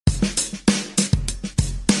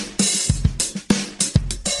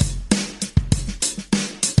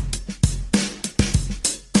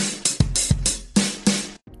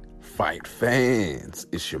Fight fans,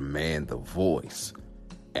 it's your man, The Voice.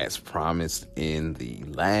 As promised in the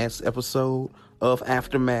last episode of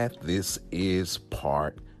Aftermath, this is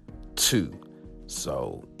part 2.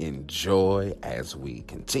 So enjoy as we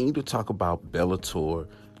continue to talk about Bellator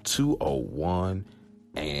 201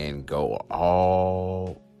 and go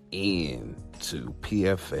all in to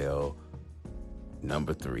PFL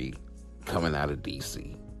number 3 coming out of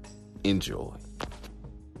DC. Enjoy.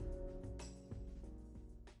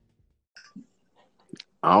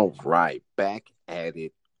 All right, back at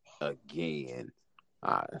it again.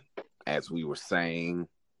 As we were saying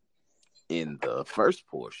in the first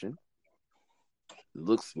portion,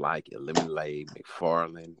 looks like Ilima-Lei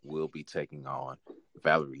Macfarlane will be taking on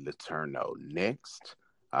Valerie Letourneau next.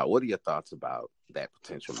 What are your thoughts about that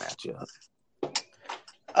potential matchup?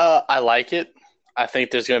 I like it. I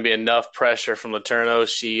think there's going to be enough pressure from Letourneau.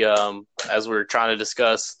 She, as we were trying to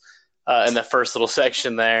discuss in the first little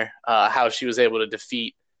section there, how she was able to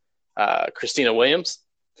defeat Christina Williams.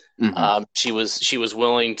 Mm-hmm. She was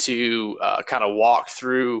willing to kind of walk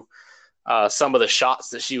through some of the shots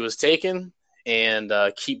that she was taking and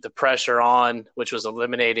keep the pressure on, which was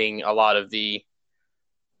eliminating a lot of the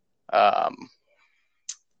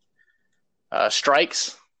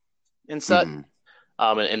strikes and such,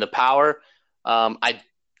 and the power. I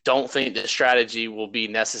don't think the strategy will be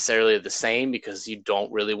necessarily the same because you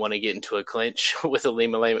don't really want to get into a clinch with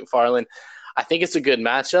Ilima-Lei Macfarlane. I think it's a good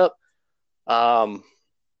matchup.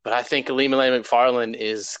 But I think Ilima-Lei Macfarlane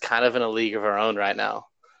is kind of in a league of her own right now.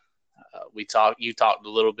 You talked a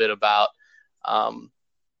little bit about her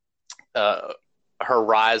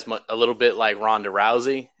rise, a little bit like Ronda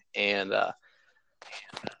Rousey, and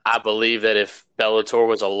I believe that if Bellator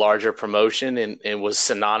was a larger promotion and was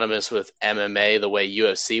synonymous with MMA the way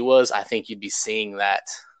UFC was, I think you'd be seeing that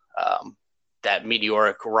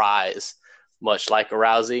meteoric rise, much like a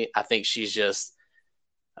Rousey. I think she's just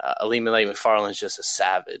Ilima-Lei Macfarlane's just a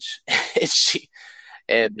savage. I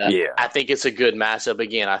think it's a good matchup.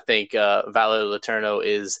 Again, I think Valerie Letourneau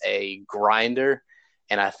is a grinder,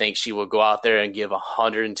 and I think she will go out there and give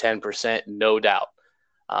 110%, no doubt.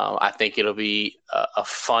 I think it'll be a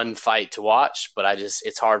fun fight to watch, but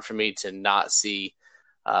it's hard for me to not see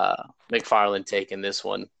Macfarlane taking this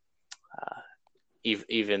one,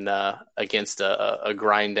 even against a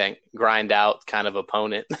grind out kind of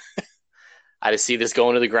opponent. I just see this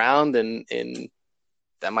going to the ground, and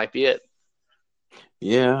that might be it.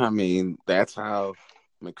 Yeah, I mean, that's how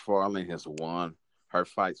Macfarlane has won her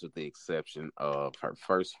fights, with the exception of her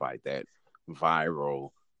first fight, that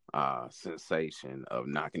viral sensation of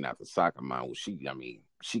knocking out the soccer mom. She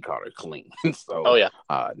caught her clean. So, oh yeah,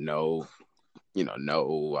 no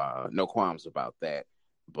qualms about that.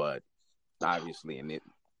 But obviously, it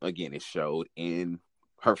showed in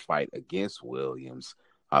her fight against Williams.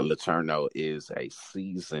 Letourneau is a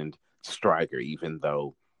seasoned striker, even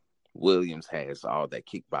though Williams has all that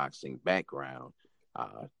kickboxing background.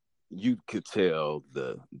 You could tell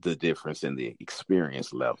the difference in the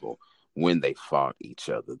experience level when they fought each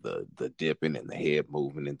other, the dipping and the head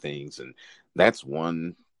moving and things. And that's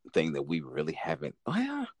one thing that we really haven't,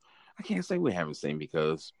 I can't say we haven't seen,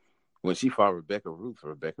 because when she fought Rebecca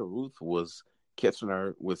Ruth was catching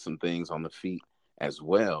her with some things on the feet as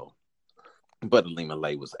well. But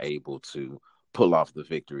Ilima-Lei was able to pull off the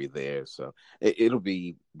victory there. So it'll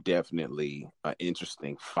be definitely an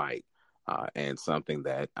interesting fight and something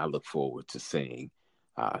that I look forward to seeing.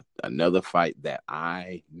 Another fight that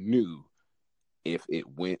I knew if it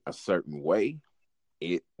went a certain way,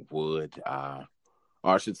 it would, or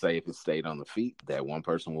I should say, if it stayed on the feet, that one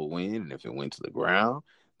person will win. And if it went to the ground,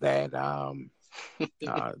 that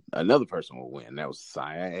another person will win. That was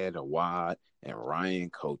Syed Awad and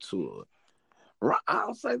Ryan Couture.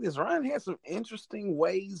 I'll say this, Ryan had some interesting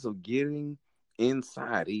ways of getting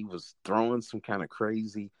inside. He was throwing some kind of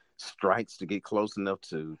crazy strikes to get close enough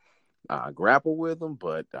to grapple with him,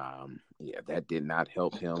 but that did not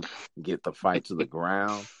help him get the fight to the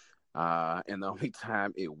ground. And the only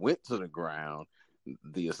time it went to the ground,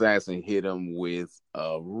 the assassin hit him with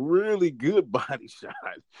a really good body shot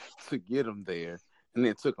to get him there, and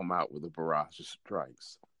then took him out with a barrage of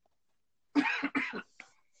strikes.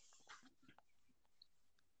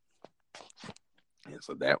 And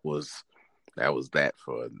so that was that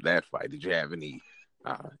for that fight. Did you have any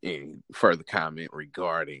further comment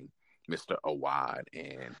regarding Mr. Awad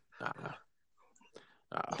and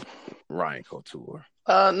Ryan Couture?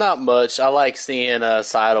 Not much. I like seeing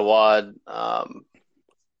Syed Awad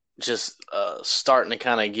just starting to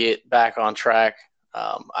kind of get back on track.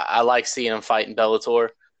 I like seeing him fight in Bellator.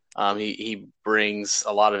 He brings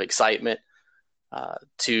a lot of excitement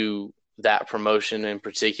to that promotion in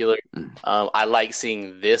particular. Mm. I like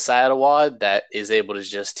seeing this Iditarod that is able to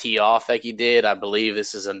just tee off like he did. I believe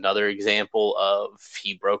this is another example of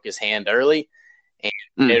he broke his hand early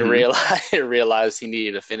and realized he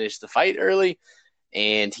needed to finish the fight early,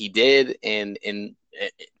 and he did in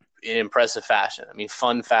impressive fashion. I mean,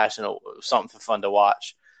 fun fashion, something fun to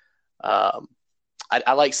watch.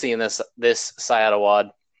 I like seeing this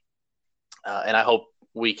Sayadawad, and I hope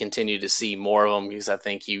we continue to see more of him because I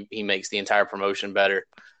think he makes the entire promotion better.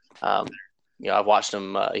 I've watched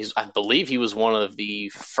him. I believe he was one of the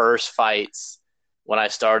first fights when I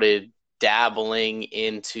started dabbling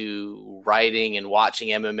into writing and watching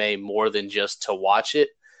MMA more than just to watch it.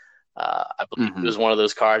 I believe it was one of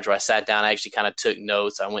those cards where I sat down, I actually kind of took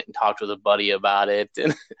notes. I went and talked with a buddy about it,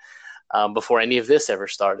 and before any of this ever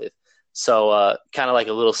started. So kind of like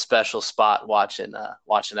a little special spot watching that.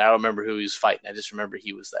 I don't remember who he was fighting. I just remember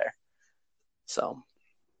he was there. So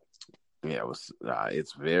yeah,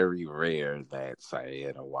 it's very rare that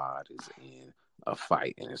Sayadawad is in a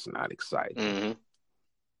fight and it's not exciting. Mm-hmm.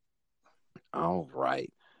 All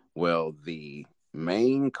right. Well, the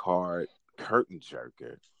main card curtain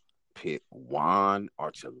jerker pit Juan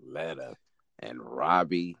Archuleta and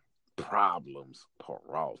Robbie Problems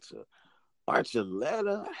Peralta.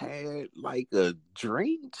 Archuleta had like a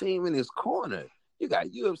dream team in his corner. You got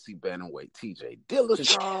UFC bantamweight TJ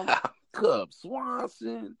Dillashaw, Cub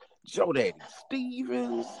Swanson, Joe Daddy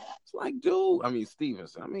Stevens. It's like, dude,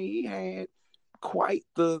 Stevenson. He had quite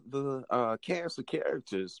the cast of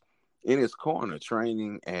characters in his corner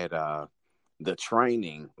training at the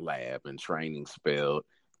training lab, and training spelled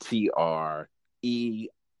TREIGNING.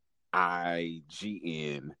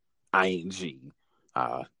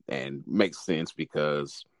 And makes sense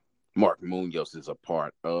because Mark Munoz is a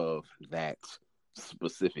part of that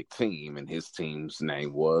specific team, and his team's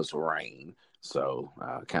name was Rain. So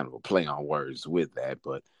kind of a play on words with that,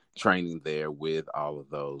 but training there with all of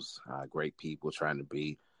those great people, trying to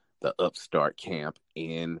be the upstart camp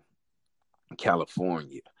in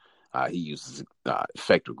California. He uses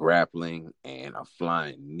effective grappling and a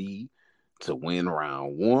flying knee to win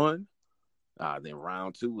round one. Then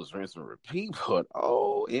round two was rinse and repeat, but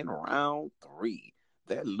in round three,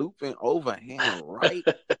 that looping overhand right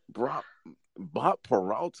bought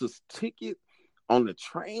Peralta's ticket on the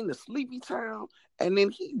train to Sleepy Town, and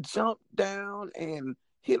then he jumped down and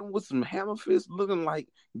hit him with some hammer fists, looking like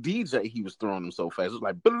DJ. He was throwing them so fast, it was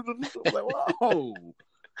like, whoa,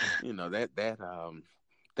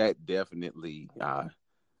 that definitely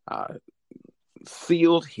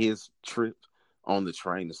sealed his trip on the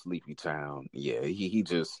train to Sleepy Town. Yeah, he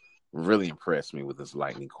just really impressed me with his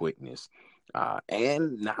lightning quickness.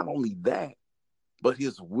 And not only that, but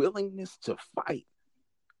his willingness to fight.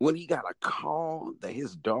 When he got a call that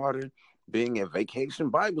his daughter, being at Vacation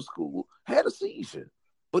Bible School, had a seizure,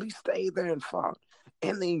 but he stayed there and fought,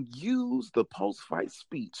 and then used the post-fight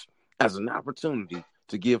speech as an opportunity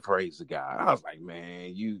to give praise to God. I was like,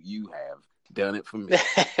 man, you have done it for me.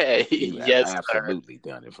 You have absolutely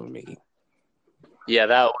done it for me. Yeah,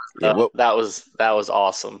 that was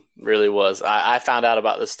awesome. Really was. I found out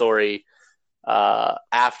about the story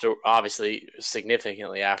after, obviously,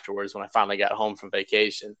 significantly afterwards, when I finally got home from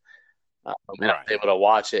vacation. And I was able to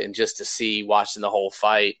watch it, and just to see watching the whole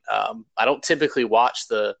fight. I don't typically watch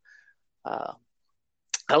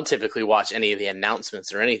any of the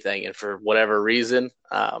announcements or anything, and for whatever reason,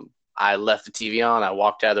 I left the TV on. I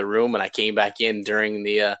walked out of the room, and I came back in during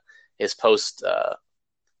his post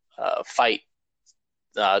fight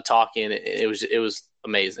talking. It was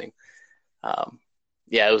amazing.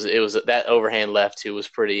 Yeah, it was that overhand left too was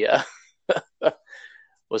pretty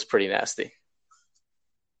was pretty nasty.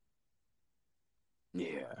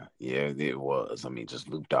 Yeah, it was. Just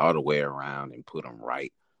looped all the way around and put him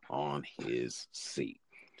right on his seat.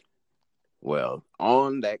 Well,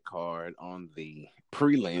 on that card, on the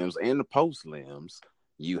prelims and the post limbs,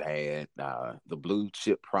 you had the blue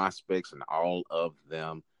chip prospects, and all of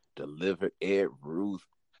them delivered. Ed Ruth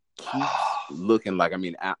keeps looking like,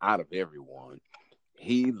 out of everyone,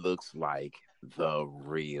 he looks like the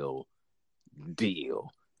real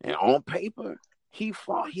deal. And on paper, he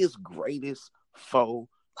fought his greatest foe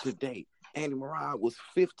to date. Andy Murad was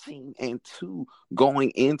 15-2 going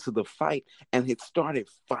into the fight, and had started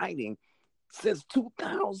fighting since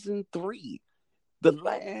 2003. The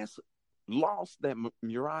last loss that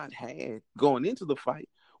Murad had going into the fight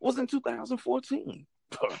was in 2014.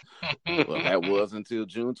 Well, that was until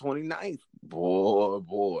June 29th.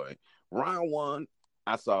 Boy. Round one,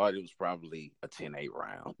 I saw it was probably a 10-8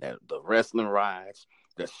 round. That the wrestling rides,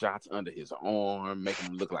 the shots under his arm, making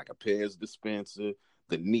him look like a Pez dispenser,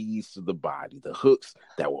 the knees to the body, the hooks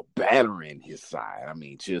that were battering his side. I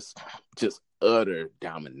mean, just utter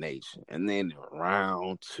domination. And then in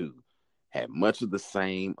round 2, had much of the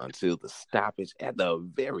same until the stoppage at the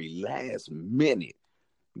very last minute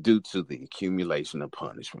due to the accumulation of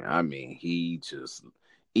punishment. I mean, he just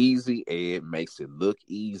easy Ed makes it look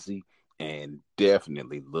easy and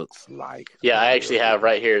definitely looks like. Yeah, I actually have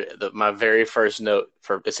right here my very first note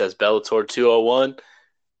for it says Bellator 201,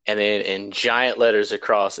 and then in giant letters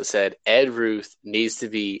across it said Ed Ruth needs to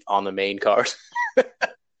be on the main card.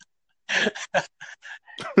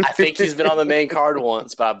 I think he's been on the main card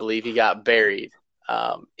once, but I believe he got buried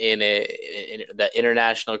in the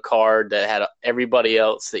international card that had everybody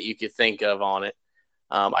else that you could think of on it.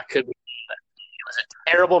 I could be. It was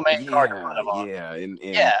a terrible main card to put him on. In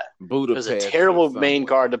Budapest. It was a terrible main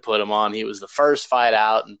card to put him on. He was the first fight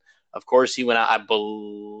out, and of course he went out. I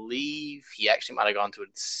believe he actually might have gone to a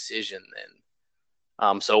decision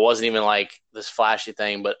then. So it wasn't even like this flashy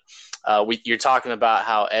thing, but you're talking about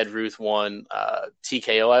how Ed Ruth won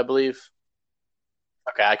TKO, I believe.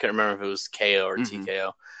 Okay, I couldn't remember if it was KO or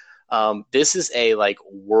TKO. This is a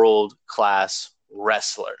world class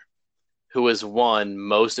wrestler who has won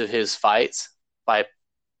most of his fights by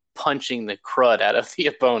punching the crud out of the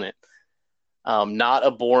opponent. Not a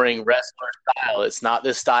boring wrestler style. It's not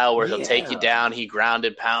this style where he'll take you down. He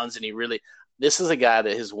grounded pounds, and this is a guy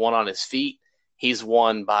that has won on his feet. He's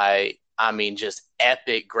won by, just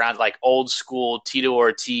epic ground, like old school Tito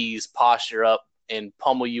Ortiz posture up and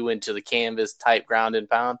pummel you into the canvas type ground and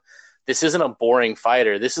pound. This isn't a boring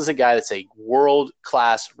fighter. This is a guy that's a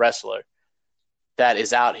world-class wrestler that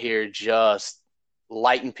is out here just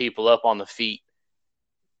lighting people up on the feet.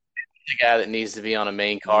 This is a guy that needs to be on a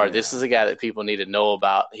main card. Yeah. This is a guy that people need to know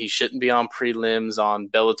about. He shouldn't be on prelims on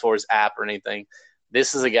Bellator's app or anything.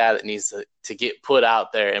 This is a guy that needs to get put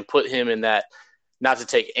out there and put him in that, not to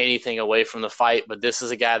take anything away from the fight, but this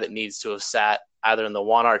is a guy that needs to have sat either in the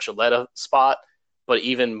Juan Archuleta spot, but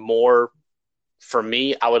even more for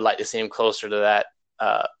me, I would like to see him closer to that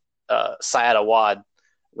Syed Awad,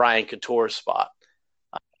 Ryan Couture spot.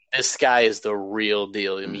 This guy is the real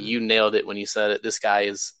deal. I mean, you nailed it when you said it. This guy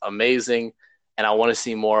is amazing, and I want to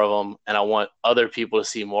see more of him, and I want other people to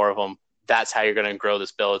see more of him. That's how you're going to grow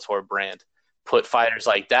this Bellator brand. Put fighters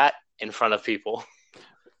like that in front of people.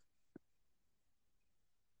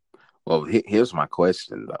 Well, here's my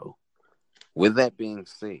question, though. With that being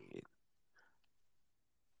said,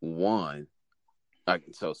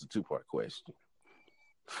 so it's a 2-part question.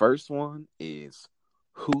 First one is,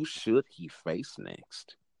 who should he face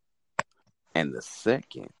next? And the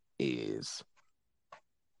second is,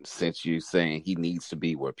 since you're saying he needs to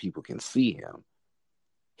be where people can see him,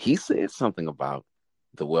 he said something about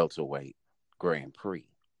the welterweight Grand Prix.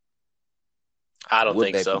 I don't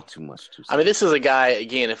think so. Too much to say? I mean, this is a guy,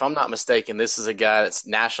 again, if I'm not mistaken, this is a guy that's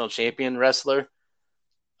national champion wrestler.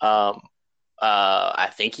 I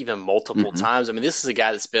think even multiple times. I mean, this is a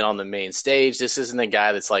guy that's been on the main stage. This isn't a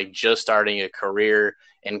guy that's just starting a career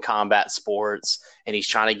in combat sports and he's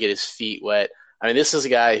trying to get his feet wet. I mean, this is a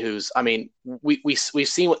guy who's, we've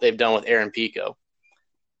seen what they've done with Aaron Pico.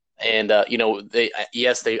 And, in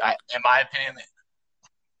my opinion,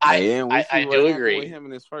 I do agree.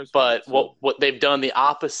 But what they've done the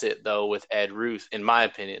opposite, though, with Ed Ruth, in my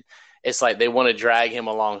opinion, it's like they want to drag him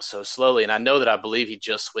along so slowly. And I believe he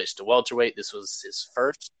just switched to welterweight. This was his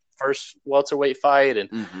first welterweight fight.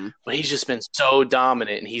 But he's just been so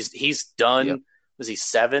dominant. And he's done, was he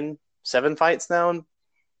seven fights now?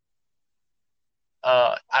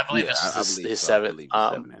 I believe this is his seventh.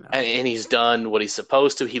 And he's done what he's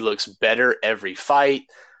supposed to. He looks better every fight.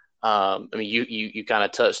 You kind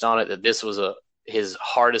of touched on it, that this was his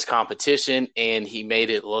hardest competition, and he made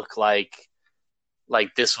it look like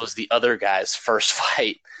this was the other guy's first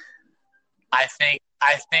fight. I think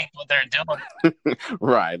what they're doing,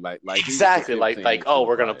 right? Exactly,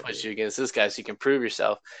 we're gonna put you against this guy so you can prove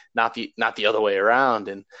yourself, not the other way around.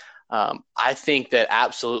 And I think that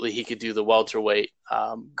absolutely he could do the welterweight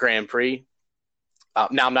Grand Prix.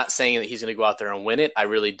 Now, I'm not saying that he's going to go out there and win it. I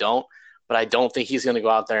really don't. But I don't think he's going to go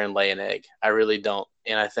out there and lay an egg. I really don't.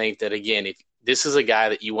 And I think that, again, if this is a guy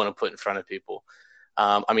that you want to put in front of people.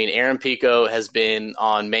 Aaron Pico has been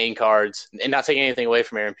on main cards, and not taking anything away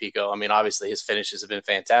from Aaron Pico. I mean, obviously his finishes have been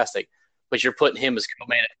fantastic, but you're putting him as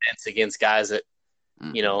co-main events against guys that,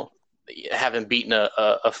 haven't beaten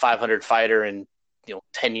a 500 fighter in,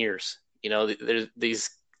 10 years. There's these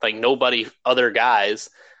nobody other guys.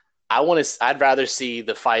 I'd rather see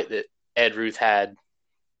the fight that Ed Ruth had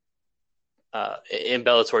in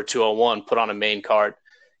Bellator 201 put on a main card.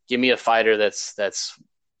 Give me a fighter that's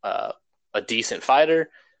a decent fighter,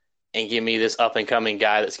 and give me this up and coming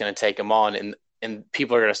guy that's going to take him on, and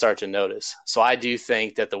people are going to start to notice. So I do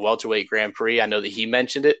think that the welterweight Grand Prix, I know that he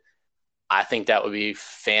mentioned it. I think that would be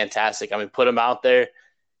fantastic. I mean, put him out there.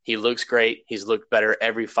 He looks great. He's looked better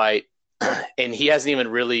every fight, and he hasn't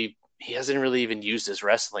really even used his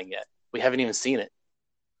wrestling yet. We haven't even seen it.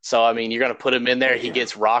 So I mean, you're going to put him in there. He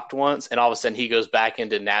gets rocked once, and all of a sudden he goes back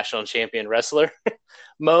into national champion wrestler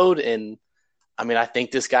mode. And I mean, I think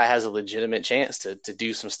this guy has a legitimate chance to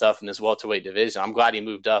do some stuff in this welterweight division. I'm glad he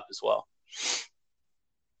moved up as well.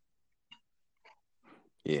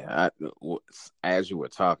 Yeah, as you were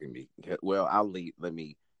talking, well, let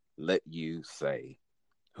me let you say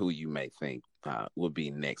who you may think would be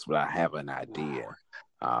next, but I have an idea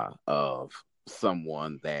of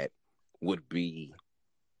someone that would be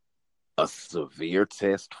a severe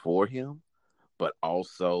test for him, but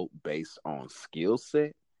also based on skill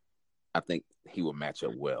set, I think he will match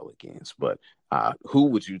up well against. But who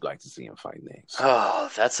would you like to see him fight next?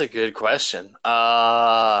 Oh, that's a good question.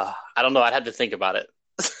 I don't know. I'd have to think about it.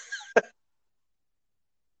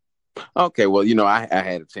 Okay, well, I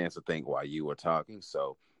had a chance to think while you were talking,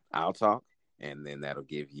 so I'll talk, and then that'll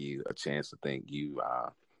give you a chance to think. You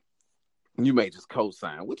may just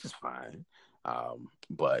co-sign, which is fine,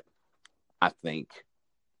 but I think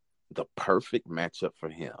the perfect matchup for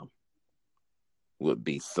him would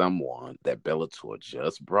be someone that Bellator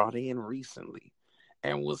just brought in recently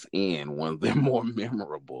and was in one of their more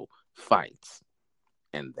memorable fights,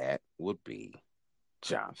 and that would be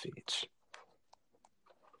Jon Fitch.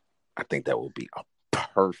 I think that would be a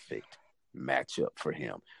perfect matchup for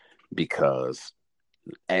him because,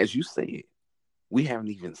 as you said, we haven't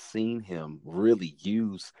even seen him really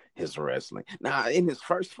use his wrestling. Now, in his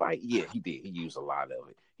first fight, yeah, he did. He used a lot of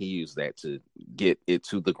it. He used that to get it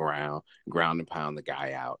to the ground and pound the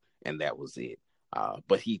guy out, and that was it.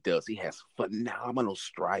 But he has phenomenal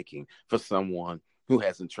striking for someone who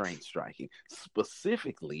hasn't trained striking.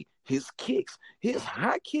 Specifically, his kicks, his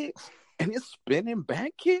high kicks, and his spinning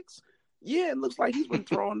back kicks. Yeah, it looks like he's been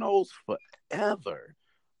throwing those forever.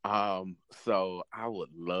 So I would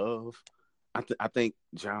love. I think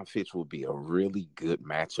Jon Fitch will be a really good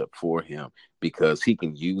matchup for him because he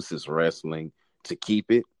can use his wrestling to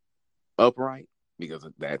keep it upright because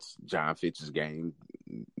that's Jon Fitch's game.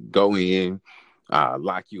 Go in,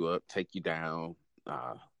 lock you up, take you down,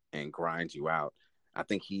 and grind you out. I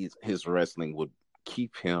think his wrestling would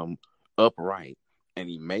keep him upright, and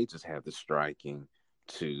he may just have the striking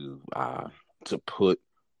to put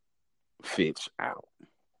Fitch out.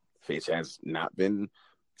 Fitch has not been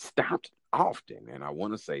stopped often, and I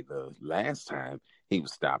want to say the last time he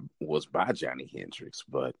was stopped was by Johnny Hendricks.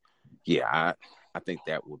 But yeah, I think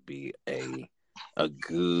that would be a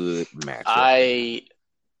good matchup.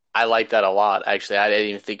 I like that a lot. Actually, I didn't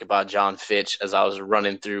even think about Jon Fitch as I was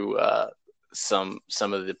running through some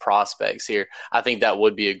of the prospects here. I think that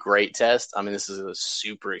would be a great test. I mean, this is a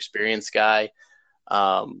super experienced guy,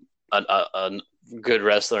 a good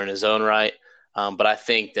wrestler in his own right. But I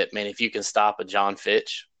think that, man, if you can stop a Jon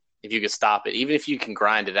Fitch, if you can stop it, even if you can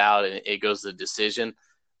grind it out and it goes to the decision,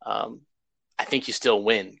 I think you still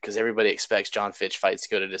win because everybody expects Jon Fitch fights to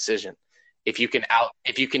go to decision. If you can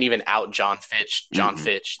even out Jon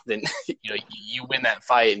Fitch, then you win that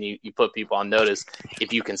fight and you put people on notice.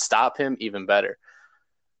 If you can stop him, even better.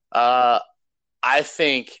 I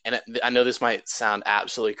think, and I know this might sound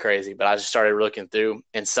absolutely crazy, but I just started looking through,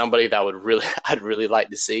 and somebody that I'd really like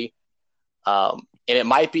to see, and it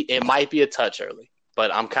might be a touch early,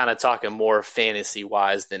 but I'm kind of talking more fantasy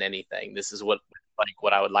wise than anything. This is what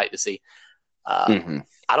I would like to see. I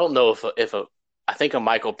don't know if I think a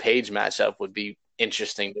Michael Page matchup would be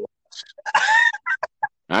interesting to watch.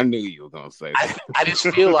 I knew you were going to say that. I just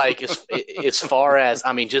feel like as far as,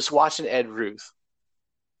 I mean, just watching Ed Ruth,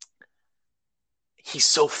 he's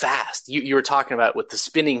so fast. You were talking about with the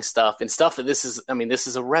spinning stuff and stuff that this is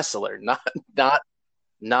a wrestler, not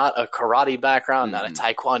a karate background, not a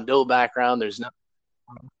taekwondo background. There's no.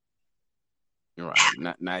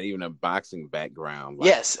 Right, not even a boxing background.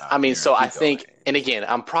 Yes, I mean, so I think, and again,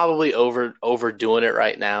 I'm probably overdoing it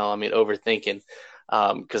right now. I mean, overthinking,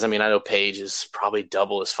 because I mean, I know Page is probably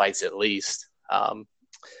double his fights at least,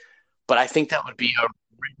 but I think that would be a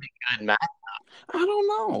really good match. I don't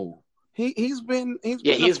know. He's been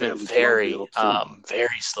very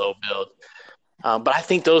slow build. But I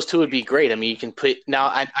think those two would be great. I mean, you can put now.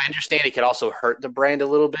 I understand it could also hurt the brand a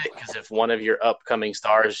little bit because if one of your upcoming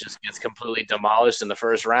stars just gets completely demolished in the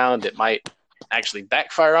first round, it might actually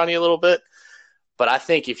backfire on you a little bit. But I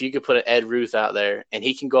think if you could put an Ed Ruth out there and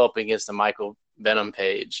he can go up against a Michael Venom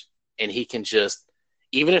Page and he can just,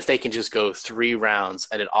 even if they can just go 3 rounds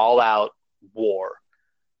at an all-out war,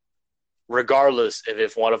 regardless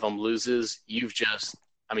if one of them loses, you've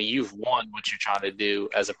won what you're trying to do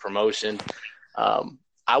as a promotion.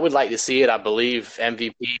 I would like to see it. I believe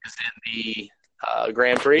MVP is in the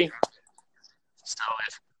Grand Prix. So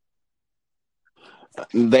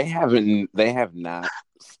they have not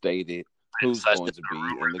stated who's going to be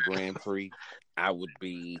in the Grand Prix. I would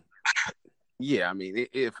be, yeah. I mean,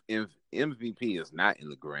 if MVP is not in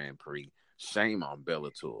the Grand Prix, shame on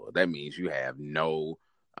Bellator. That means you have no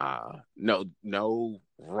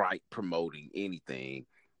right promoting anything.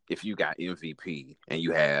 If you got MVP and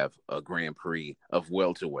you have a Grand Prix of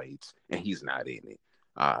welterweights and he's not in it,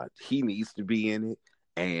 he needs to be in it.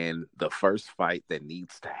 And the first fight that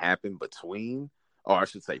needs to happen between, or I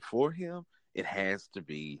should say for him, it has to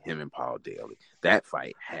be him and Paul Daly. That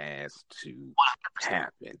fight has to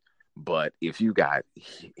happen. But if you got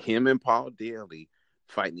him and Paul Daly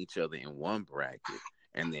fighting each other in one bracket,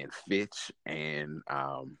 and then Fitch and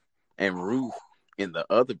Ruth in the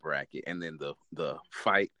other bracket, and then the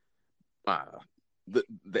fight,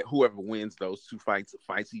 that whoever wins those two fights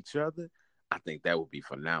each other, I think that would be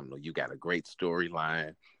phenomenal. You got a great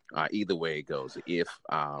storyline. Either way it goes, if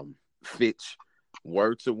Fitch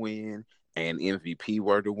were to win and MVP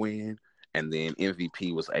were to win, and then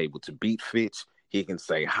MVP was able to beat Fitch, he can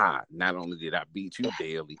say, "Ha! Not only did I beat you,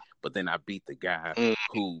 Daly, but then I beat the guy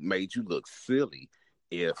who made you look silly."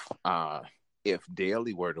 If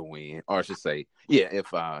Daly were to win, or I should say, yeah,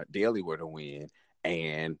 if Daly were to win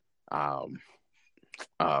and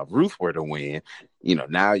Ruth were to win,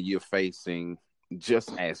 now you're facing,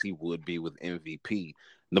 just as he would be with MVP,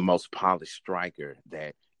 the most polished striker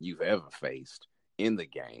that you've ever faced in the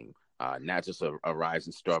game. Not just a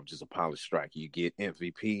rising star, but just a polished striker. You get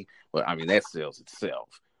MVP, well, I mean, that sells itself.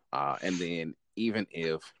 And then even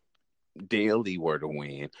if Daly were to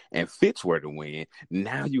win and Fitch were to win,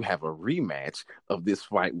 now you have a rematch of this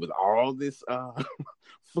fight with all this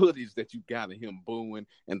footage that you got of him booing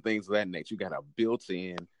and things of that nature. You got a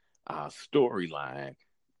built-in storyline.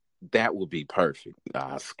 That would be perfect.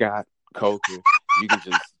 Scott Coker, you can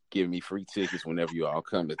just give me free tickets whenever you all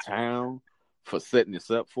come to town for setting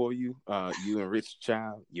this up for you. You and Rich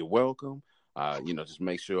Child, you're welcome. Just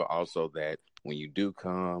make sure also that when you do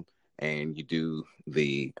come and you do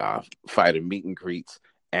the fighter meet and greets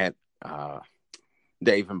at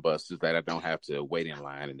Dave and Buster's, that I don't have to wait in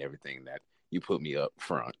line and everything, that you put me up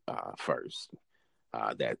front first.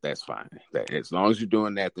 That's fine. That as long as you're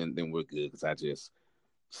doing that, then we're good, because I just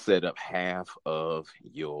set up half of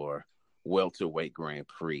your welterweight Grand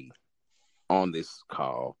Prix on this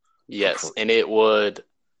call. Yes, and it would.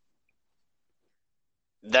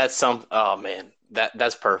 That's some. Oh man,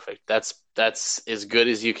 that's perfect. That's as good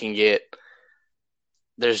as you can get.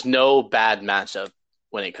 There's no bad matchup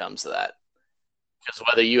when it comes to that, because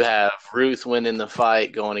whether you have Ruth winning the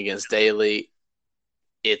fight going against Daly,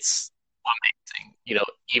 it's amazing.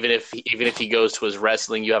 Even if he goes to his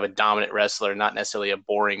wrestling, you have a dominant wrestler, not necessarily a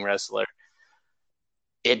boring wrestler.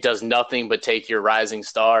 It does nothing but take your rising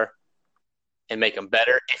star and make him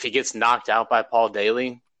better. If he gets knocked out by Paul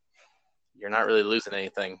Daly, you're not really losing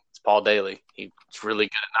anything. It's Paul Daly. He's really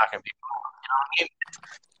good at knocking people out.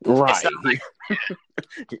 Right.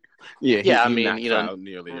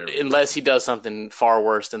 Unless he does something far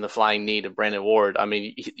worse than the flying knee to Brandon Ward, I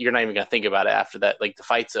mean, you're not even going to think about it after that. Like, the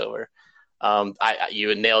fight's over. You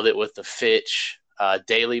had nailed it with the Fitch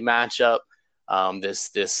Daly matchup. This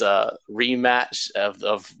rematch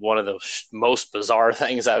of one of the most bizarre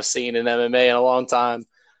things I've seen in MMA in a long time.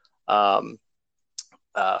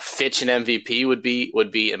 Fitch and MVP would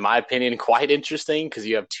be, in my opinion, quite interesting, because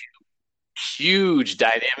you have two huge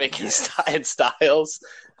dynamic and styles.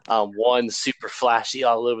 One super flashy,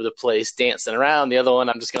 all over the place, dancing around. The other one,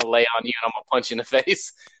 I'm just going to lay on you and I'm going to punch you in the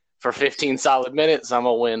face for 15 solid minutes. I'm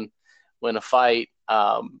going to win a fight.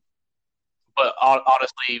 But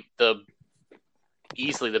honestly,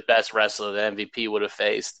 easily the best wrestler that MVP would have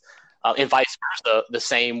faced, and vice versa. The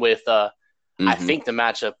same with, I think the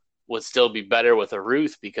matchup would still be better with a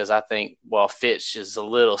Ruth, because I think, Fitch is a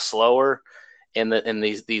little slower in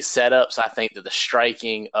these setups. I think that the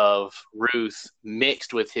striking of Ruth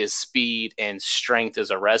mixed with his speed and strength as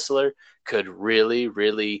a wrestler could really,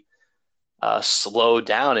 really slow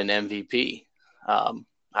down an MVP.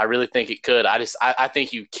 I really think it could. I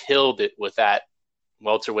think you killed it with that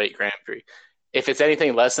welterweight Grand Prix. If it's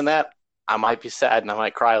anything less than that, I might be sad and I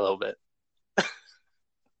might cry a little bit.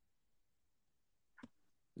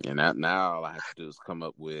 And now all I have to do is come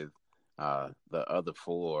up with the other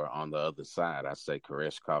four on the other side. I say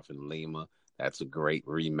Koreshkov and Lima. That's a great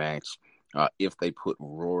rematch. If they put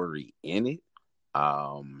Rory in it,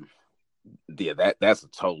 that's a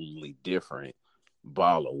totally different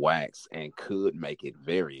ball of wax and could make it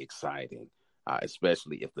very exciting,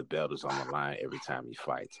 especially if the belt is on the line every time he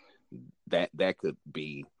fights. That could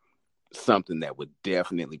be something that would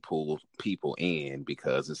definitely pull people in,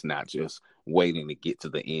 because it's not just waiting to get to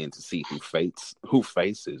the end to see who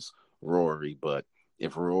faces Rory, but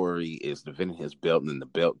if Rory is defending his belt and then the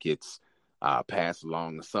belt gets passed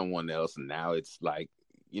along to someone else, and now it's like,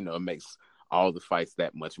 it makes all the fights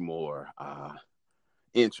that much more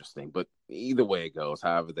interesting. But either way it goes,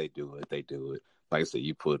 however they do it, they do it. Like I said,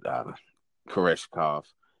 you put Koreshkov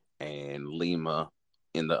and Lima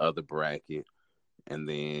in the other bracket, and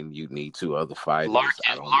then you need two other fighters.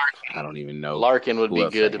 I don't even know. Larkin would be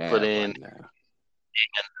good to put in.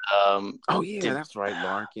 Right that's right,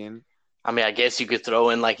 Larkin. I mean, I guess you could throw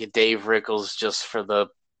in like a Dave Rickles just for the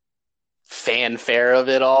fanfare of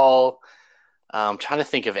it all. I'm trying to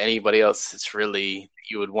think of anybody else that's really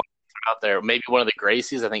you would want to throw out there. Maybe one of the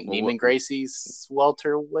Gracies. I think Neiman Gracie's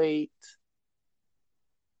welterweight.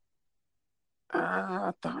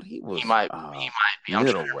 I thought he was. He might be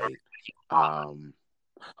middleweight.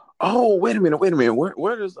 Wait a minute.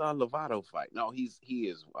 Where does Lovato fight? No, he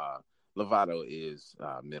is. Lovato is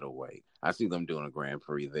middleweight. I see them doing a Grand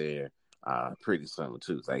Prix there pretty soon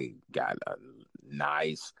too. They got a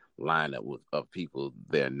nice lineup of people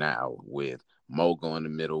there now, with Mo going to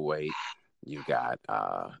middleweight. You got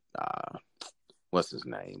what's his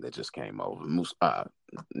name that just came over?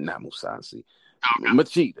 Not Musasi.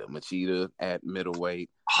 Machida at middleweight.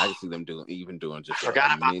 I can see them doing just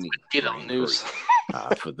a mini Grand Prix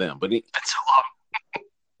for them. But that's so long.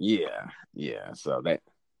 Yeah. So that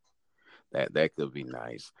could be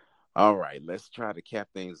nice. All right, let's try to cap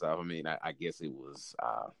things off. I mean, I guess it was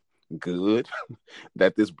good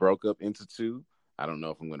that this broke up into two. I don't know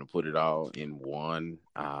if I'm going to put it all in one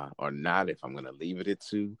or not, if I'm going to leave it at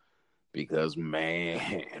two, because,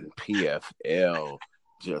 man, PFL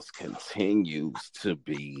just continues to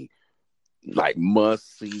be like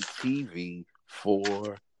must-see TV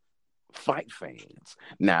for fight fans.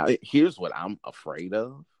 Now, here's what I'm afraid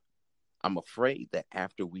of. I'm afraid that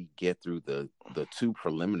after we get through the two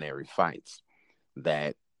preliminary fights,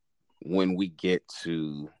 that when we get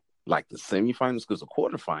to like the semifinals, because the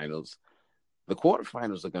quarterfinals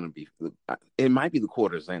are going to be, it might be the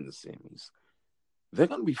quarters and the semis. They're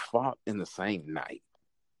going to be fought in the same night,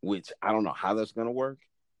 which I don't know how that's going to work.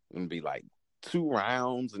 It's going to be like 2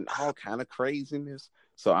 rounds and all kind of craziness.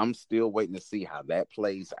 So I'm still waiting to see how that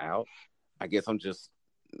plays out. I guess I'm just,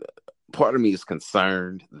 part of me is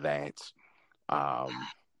concerned that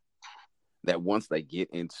that once they get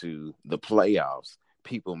into the playoffs,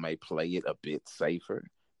 people may play it a bit safer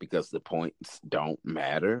because the points don't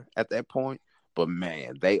matter at that point. But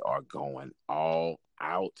man, they are going all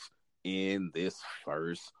out in this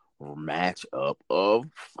first matchup of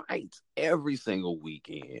fights every single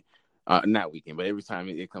weekend. Not weekend, but every time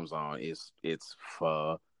it comes on, it's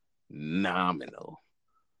phenomenal.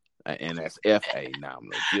 And that's F-A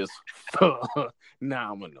nominal, just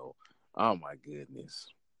phenomenal. Oh my goodness.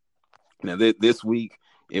 Now this week,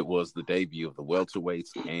 it was the debut of the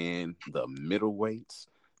welterweights and the middleweights.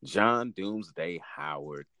 John Doomsday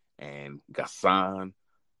Howard and Ghassan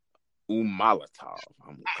Umalatov.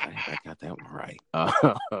 I got that one right.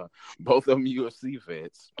 Both of them UFC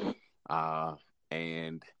vets.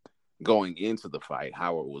 And going into the fight,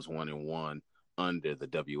 Howard was 1-1 under the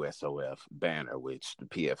WSOF banner, which the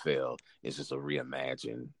PFL is just a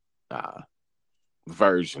reimagined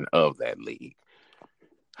version of that league.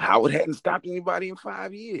 Howard hadn't stopped anybody in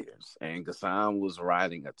 5 years, and Ghassan was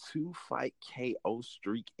riding a 2-fight KO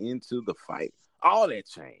streak into the fight. All that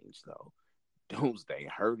changed, though. Doomsday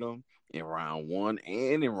hurt him in round 1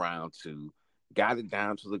 and in round 2, got it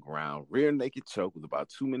down to the ground, rear naked choke with about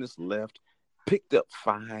 2 minutes left, picked up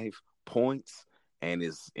 5 points, and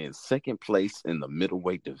is in second place in the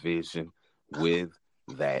middleweight division with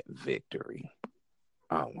that victory.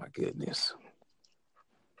 Oh, my goodness.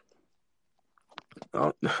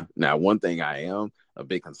 Now, one thing I am a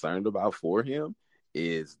bit concerned about for him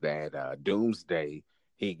is that Doomsday,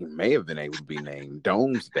 he may have been able to be named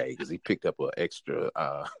Doomsday because he picked up an extra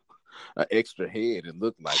head. It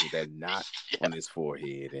looked like it, that knot on his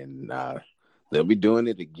forehead, and they'll be doing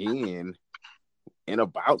it again in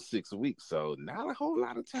about 6 weeks. So not a whole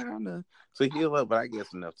lot of time to heal up, but I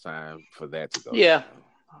guess enough time for that to go. Yeah,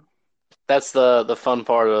 down. That's the fun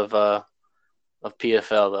part of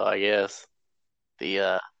PFL, though, I guess.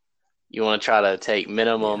 You want to try to take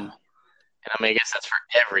minimum, and I mean, I guess that's for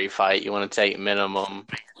every fight. You want to take minimum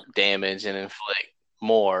damage and inflict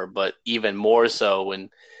more, but even more so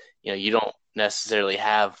when you don't necessarily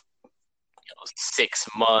have 6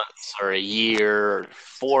 months or a year or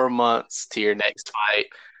 4 months to your next fight.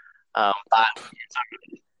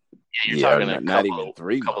 You're talking a not even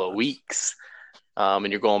 3 couple months. of weeks,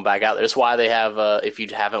 and you're going back out there. That's why they have, if you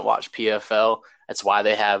haven't watched PFL, that's why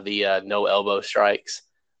they have the no elbow strikes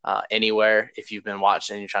anywhere. If you've been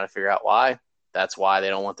watching and you're trying to figure out why, that's why they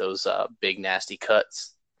don't want those big nasty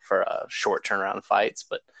cuts for short turnaround fights.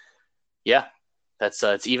 But yeah, that's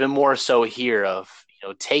it's even more so here of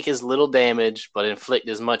take as little damage but inflict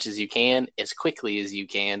as much as you can as quickly as you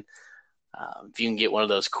can. If you can get one of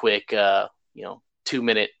those quick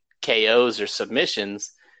 2-minute KOs or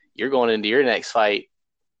submissions, you're going into your next fight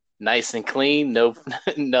nice and clean. No,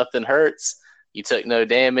 nothing hurts. You took no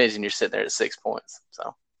damage, and you're sitting there at 6 points.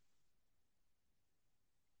 So,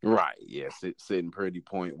 right, yes, it's sitting pretty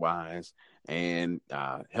point wise and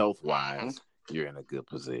health wise. You're in a good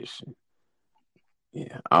position.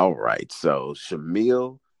 Yeah. All right. So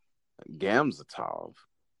Shamil Gamzatov,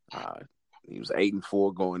 he was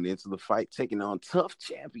 8-4 going into the fight, taking on tough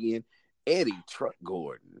champion Eddie Truck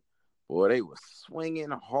Gordon. Boy, they were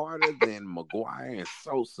swinging harder than McGuire and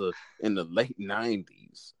Sosa in the late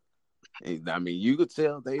 90s. And, I mean, you could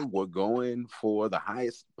tell they were going for the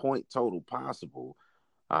highest point total possible.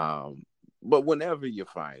 But whenever you're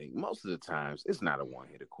fighting, most of the times, it's not a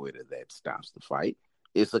one-hitter quitter that stops the fight.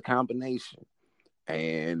 It's a combination.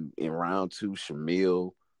 And in round 2,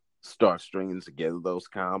 Shamil starts stringing together those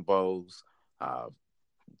combos.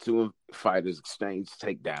 Two fighters exchanged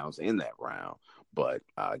takedowns in that round, but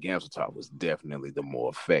Gamzatov was definitely the more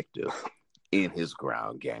effective in his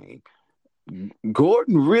ground game.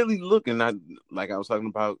 Gordon really looking, like I was talking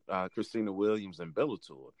about Christina Williams and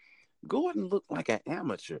Bellator. Gordon looked like an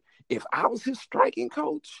amateur. If I was his striking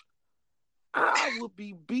coach, I would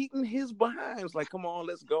be beating his behinds. Like, come on,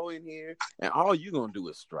 let's go in here. And all you're going to do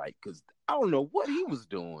is strike. Because I don't know what he was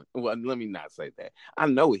doing. Well, let me not say that. I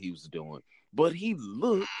know what he was doing. But he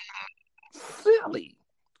looked silly.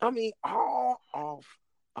 I mean, all off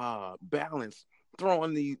balance,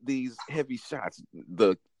 throwing these heavy shots.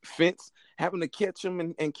 The fence, having to catch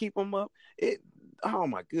him and keep him up. Oh,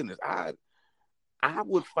 my goodness. I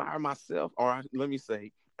would fire myself. Or let me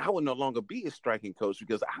say, I would no longer be a striking coach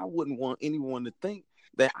because I wouldn't want anyone to think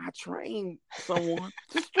that I trained someone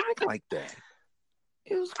to strike like that.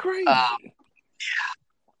 It was crazy.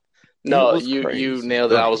 No, you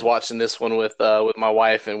nailed it. I was watching this one with my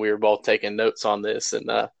wife, and we were both taking notes on this. And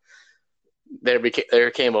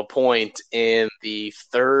there came a point in the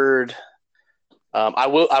third. I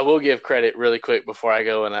will give credit really quick before I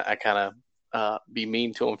go, and I kind of be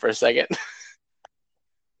mean to him for a second.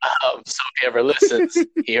 So if he ever listens,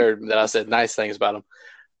 he heard that I said nice things about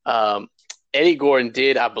him. Eddie Gordon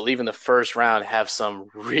did, I believe, in the first round have some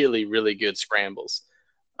really, really good scrambles.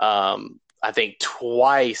 I think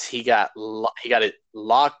twice he got it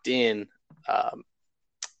locked in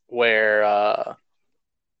where I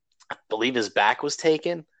believe his back was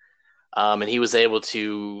taken, and he was able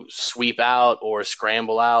to sweep out or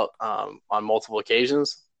scramble out on multiple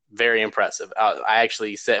occasions. Very impressive. I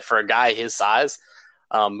actually said for a guy his size,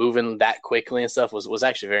 moving that quickly and stuff was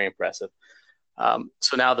actually very impressive.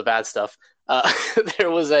 So now the bad stuff. There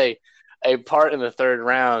was a part in the third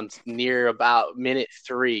round near about minute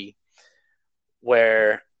 3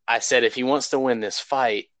 where I said if he wants to win this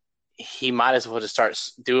fight, he might as well just start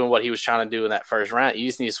doing what he was trying to do in that first round. You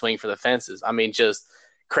just need to swing for the fences. I mean, just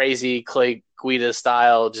crazy Clay Guida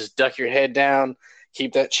style, just duck your head down,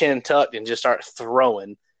 keep that chin tucked, and just start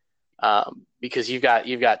throwing. Because you've got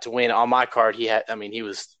to win. On my card, he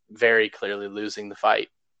was very clearly losing the fight.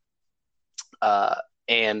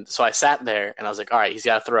 And so I sat there and I was like, all right, he's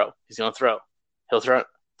got to throw. He's going to throw. He'll throw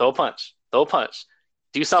a punch,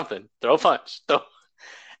 do something, throw a punch.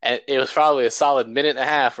 And it was probably a solid minute and a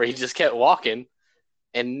half where he just kept walking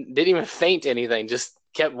and didn't even feint anything, just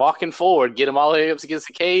kept walking forward, get him all the way up against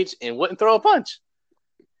the cage and wouldn't throw a punch.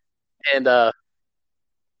 And he was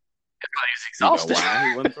exhausted. You know why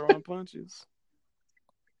he wasn't throwing punches?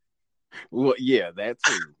 Well, yeah, that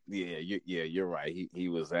too. Yeah, you're right. He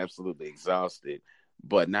was absolutely exhausted.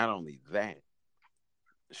 But not only that,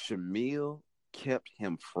 Shamil kept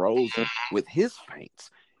him frozen with his feints.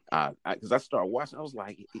 Because I started watching, I was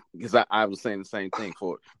like, because I was saying the same thing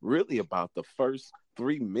for really about the first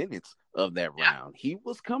 3 minutes of that round. He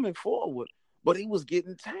was coming forward, but he was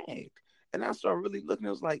getting tagged. And I started really looking, I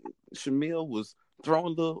was like, Shamil was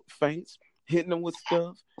throwing little feints, hitting him with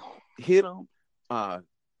stuff, hit him,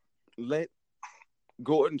 let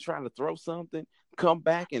Gordon try to throw something, come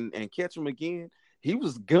back and catch him again. He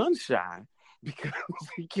was gun shy because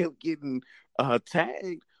he kept getting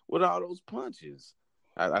tagged with all those punches.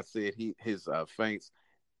 I said his feints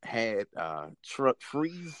had truck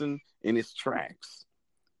freezing in his tracks.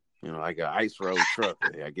 Like an ice road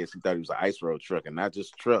trucker. I guess he thought he was an ice road trucker, not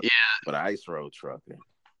just truck, but an ice road trucker.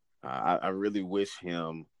 I really wish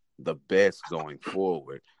him the best going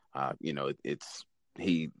forward. It's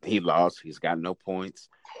he lost. He's got no points,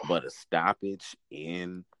 but a stoppage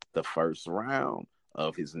in the first round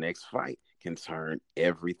of his next fight can turn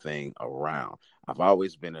everything around. I've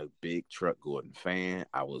always been a big Truck Gordon fan.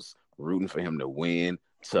 I was rooting for him to win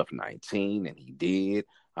TUF 19, and he did.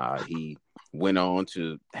 He went on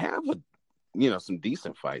to have some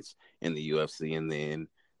decent fights in the UFC, and then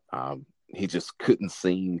he just couldn't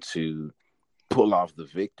seem to pull off the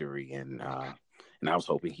victory. And I was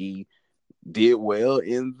hoping he did well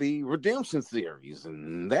in the Redemption series,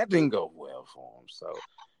 and that didn't go well for him. So,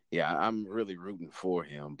 yeah, I'm really rooting for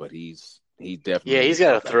him, but he definitely he's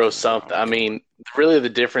got to throw something. I mean, really, the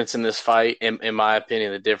difference in this fight, in my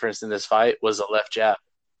opinion, the difference in this fight was the left jab.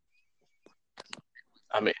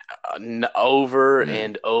 I mean, over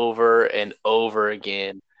and over and over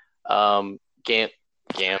again. Gamzatov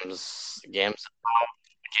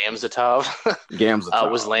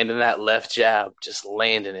was landing that left jab, just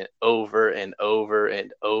landing it over and over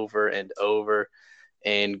and over and over.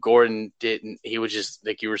 And Gordon didn't. He would just,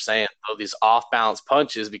 like you were saying, throw these off-balance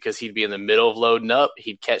punches because he'd be in the middle of loading up.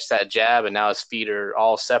 He'd catch that jab, and now his feet are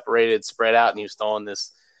all separated, spread out, and he was throwing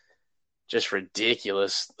this just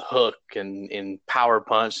ridiculous hook and power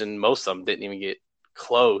punch, and most of them didn't even get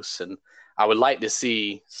close. And I would like to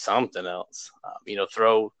see something else,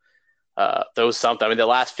 throw something. I mean, the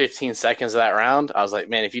last 15 seconds of that round, I was like,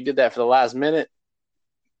 man, if you did that for the last minute,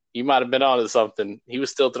 you might have been onto something. He was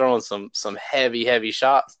still throwing some heavy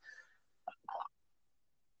shots.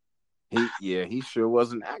 He sure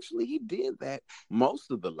wasn't. Actually, he did that most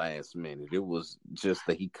of the last minute. It was just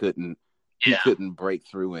that he couldn't break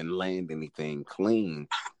through and land anything clean.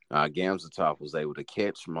 Gamzatov was able to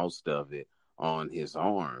catch most of it on his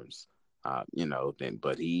arms,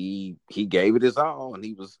 but he gave it his all, and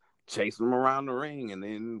he was chasing him around the ring, and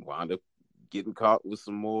then wound up getting caught with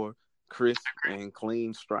some more crisp and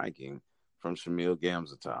clean striking from Shamil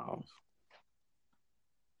Gamzatov.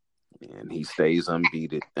 And he stays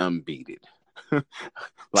unbeaten.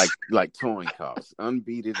 like towing costs.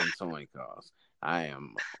 Unbeaten and towing costs. I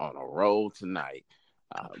am on a roll tonight.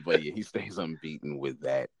 But yeah, he stays unbeaten with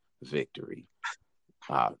that victory.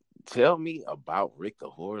 Tell me about Rick the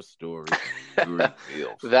Horror Story.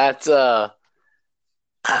 That's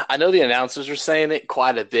I know the announcers were saying it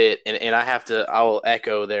quite a bit, and I will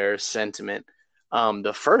echo their sentiment.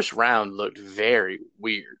 The first round looked very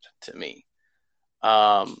weird to me.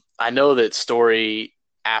 I know that Story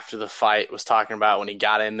after the fight was talking about when he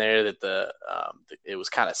got in there that it was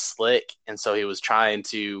kind of slick, and so he was trying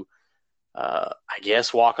to, I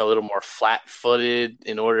guess, walk a little more flat-footed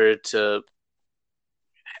in order to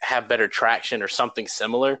have better traction or something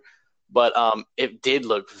similar. But it did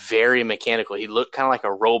look very mechanical. He looked kind of like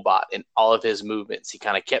a robot in all of his movements. He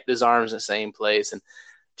kind of kept his arms in the same place and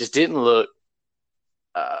just didn't look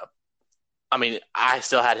I mean, I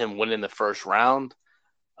still had him winning the first round,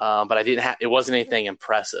 but it wasn't anything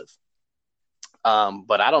impressive.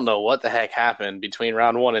 But I don't know what the heck happened between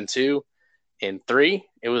round 1 and 2 and 3.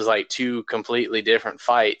 It was like two completely different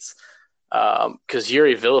fights. Because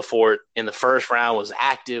Yuri Villefort in the first round was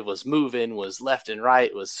active, was moving, was left and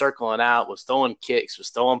right, was circling out, was throwing kicks, was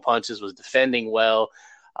throwing punches, was defending well,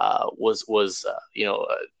 was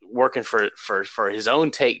working for his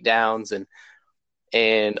own takedowns,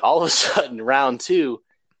 and all of a sudden round 2,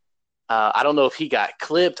 I don't know if he got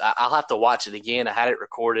clipped. I'll have to watch it again. I had it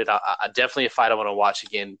recorded. I definitely a fight I want to watch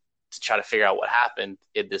again to try to figure out what happened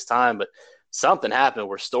at this time, but something happened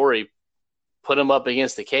where Story put him up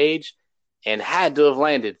against the cage and had to have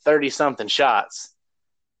landed 30-something shots.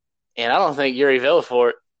 And I don't think Yuri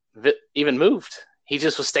Villefort even moved. He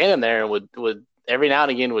just was standing there and would every now and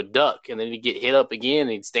again would duck, and then he'd get hit up again, and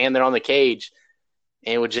he'd stand there on the cage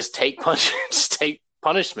and would just take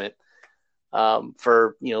punishment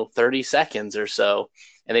for 30 seconds or so.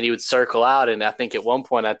 And then he would circle out, and I think at one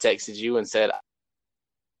point I texted you and said,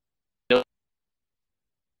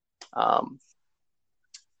 I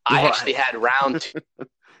actually had round 2.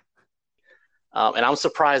 And I'm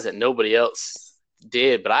surprised that nobody else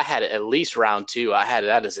did, but I had it at least round 2. I had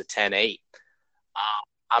that as a 10-8.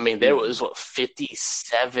 I mean, there was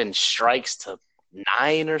 57 strikes to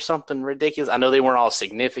 9 or something ridiculous. I know they weren't all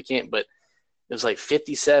significant, but it was like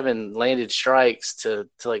 57 landed strikes to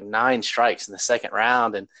like 9 strikes in the second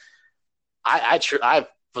round. And I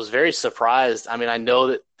was very surprised. I mean, I know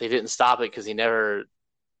that they didn't stop it because he never,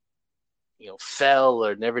 fell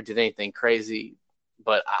or never did anything crazy.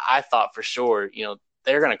 But I thought for sure,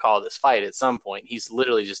 they're going to call this fight at some point. He's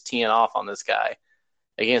literally just teeing off on this guy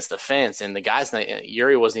against the fence, and the guy's not,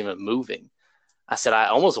 Yuri wasn't even moving. I said, I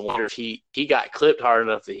almost wonder if he got clipped hard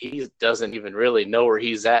enough that he doesn't even really know where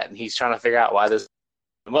he's at, and he's trying to figure out why this.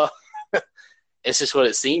 Well, it's just what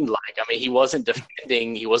it seemed like. I mean, he wasn't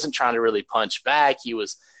defending. He wasn't trying to really punch back. He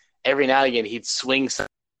was every now and again he'd swing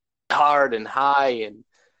hard and high, and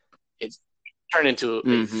it turned into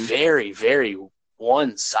a very, very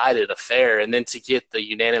one-sided affair. And then to get the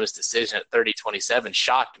unanimous decision at 30-27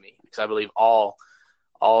 shocked me, because I believe all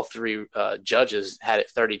three judges had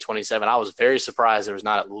it 30-27. I was very surprised there was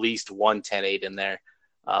not at least one 10-8 in there,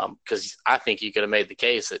 because I think you could have made the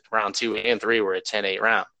case that round 2 and 3 were a 10-8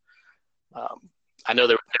 round. I know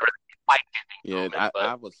there was fight ending moment,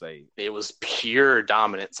 I would say it was pure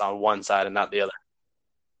dominance on one side and not the other.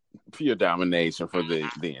 Pure domination for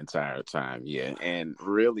the entire time, yeah. And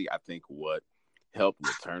really, I think what helped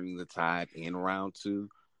with turning the tide in round 2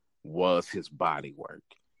 was his body work.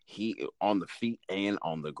 He, on the feet and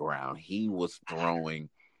on the ground, he was throwing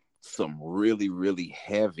some really, really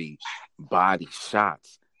heavy body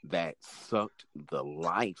shots that sucked the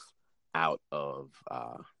life out of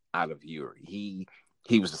Yuri.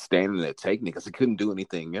 He was just standing there taking it because he couldn't do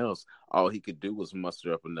anything else. All he could do was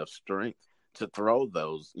muster up enough strength to throw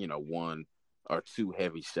those, 1 or 2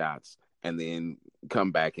 heavy shots and then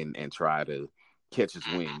come back and try to catch his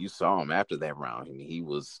wind. You saw him after that round. I mean, he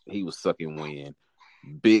was sucking wind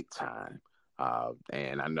big time.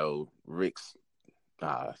 And I know Rick's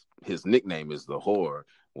his nickname is the Horror.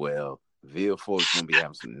 Well, Villefort is going to be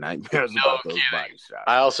having some nightmares about those body shots.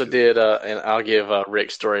 I also did, and I'll give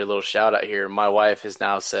Rick's story a little shout out here. My wife has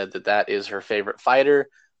now said that is her favorite fighter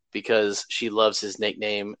because she loves his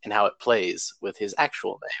nickname and how it plays with his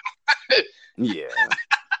actual name. Yeah.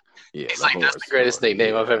 He's like, that's the greatest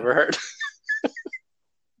nickname I've ever heard.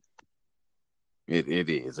 It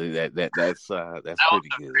is. That's pretty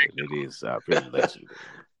good. It is pretty legendary.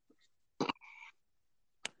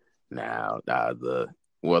 Now,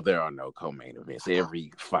 there are no co-main events.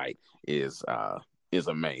 Every fight is a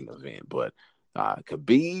main event, but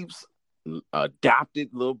Khabib's adopted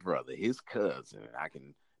little brother, his cousin, I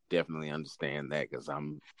can definitely understand that because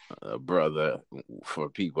I'm a brother for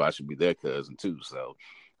people. I should be their cousin too. So,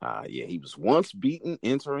 he was once beaten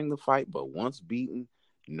entering the fight, but once beaten,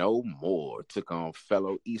 no more. Took on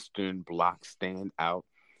fellow Eastern Bloc standout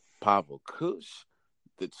Pavel Kush.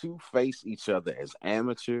 The two face each other as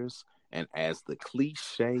amateurs, and as the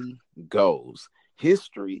cliche goes,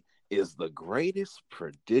 history is the greatest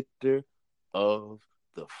predictor of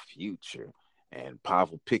the future. And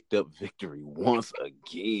Pavel picked up victory once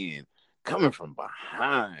again, coming from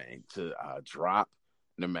behind to drop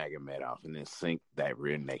Nurmagomedov and then sink that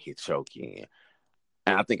rear naked choke in.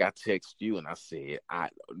 And I think I texted you and I said,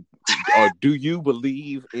 or do you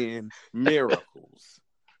believe in miracles?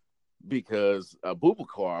 Because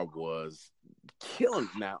Bubakar was killing.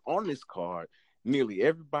 Now, on this card, nearly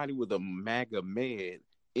everybody with a Magomed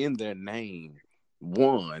in their name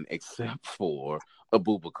won except for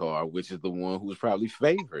Abubakar, which is the one who was probably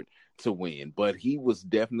favored to win. But he was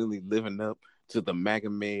definitely living up to the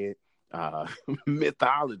Magomed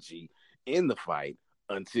mythology in the fight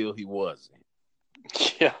until he wasn't.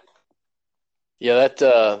 Yeah. Yeah,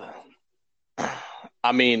 that,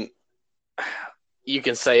 I mean, you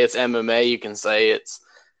can say it's MMA, you can say it's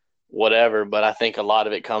whatever, but I think a lot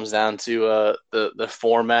of it comes down to the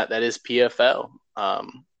format that is PFL.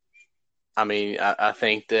 I mean, I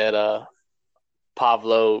think that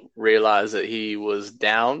Pavlo realized that he was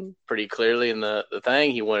down pretty clearly in the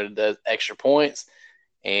thing. He wanted the extra points,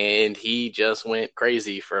 and he just went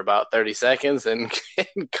crazy for about 30 seconds and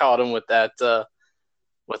caught him with that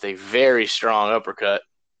with a very strong uppercut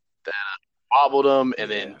that wobbled him and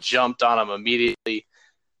then jumped on him immediately.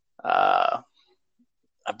 I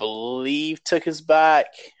believe took his back.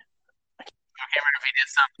 I can't remember if he did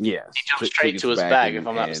something. Yes. He jumped straight to his back, if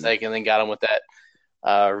I'm not mistaken, and then got him with that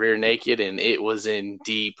rear naked, and it was in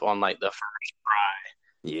deep on like the first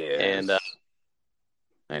try. Yeah.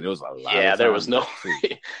 And it was a lot. Yeah, there was no.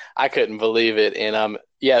 I couldn't believe it, and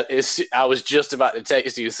I was just about to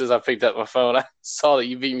text you as soon as I picked up my phone. I saw that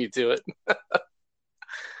you beat me to it.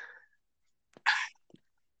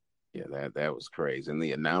 Yeah, that was crazy. And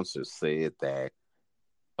the announcer said that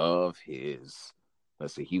of his,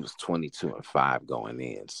 he was 22-5 going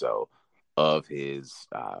in. So of his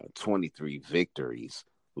 23 victories,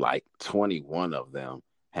 like 21 of them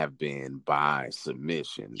have been by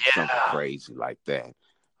submission, something crazy like that.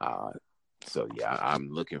 So I'm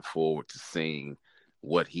looking forward to seeing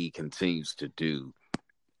what he continues to do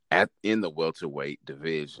in the welterweight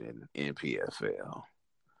division in PFL.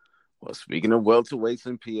 Well, speaking of welterweights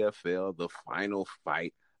in PFL, the final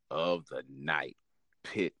fight of the night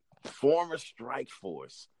pit former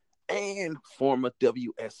Strikeforce and former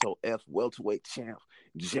WSOF welterweight champ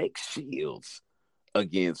Jake Shields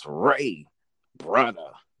against Ray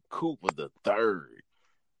Brother Cooper the Third.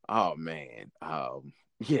 Oh man,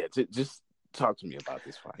 just talk to me about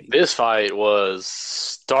this fight. This fight was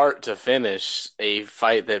start to finish a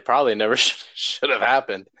fight that probably never should have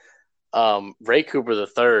happened. Ray Cooper the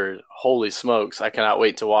Third, holy smokes! I cannot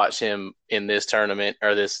wait to watch him in this tournament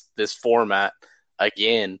or this format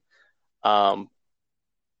again. But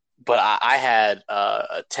I had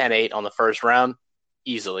a 10-8 on the first round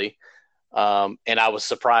easily, and I was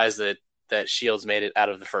surprised that Shields made it out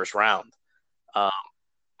of the first round.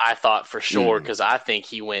 I thought for sure because I think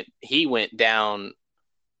he went down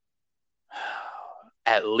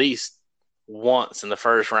at least once in the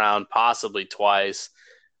first round, possibly twice.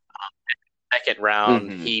 Second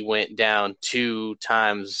round, he went down 2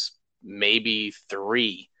 times, maybe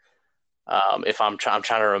 3. If I'm trying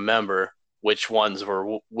to remember which ones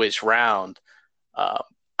were which round.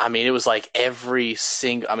 I mean, it was like every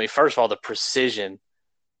single. I mean, first of all, the precision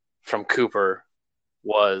from Cooper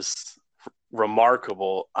was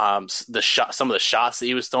remarkable. Some of the shots that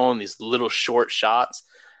he was throwing, these little short shots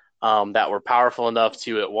that were powerful enough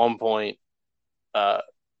to at one point.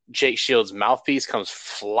 Jake Shields' mouthpiece comes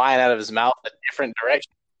flying out of his mouth in a different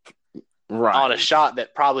direction on a shot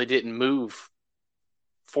that probably didn't move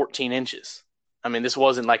 14 inches. I mean, this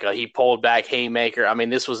wasn't like he pulled back haymaker. I mean,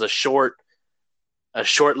 this was a short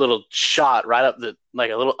little shot right up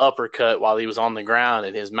like a little uppercut while he was on the ground,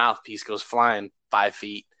 and his mouthpiece goes flying 5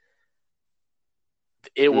 feet.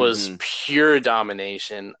 It was pure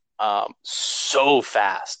domination. So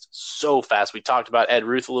fast. We talked about Ed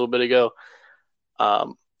Ruth a little bit ago.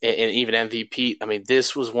 And even MVP. I mean,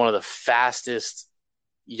 this was one of the fastest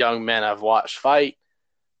young men I've watched fight.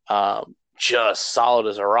 Just solid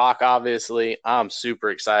as a rock, obviously. I'm super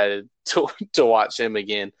excited to watch him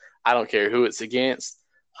again. I don't care who it's against.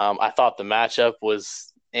 I thought the matchup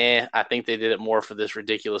was I think they did it more for this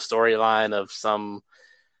ridiculous storyline of some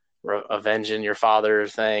avenging your father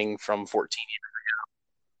thing from 14 years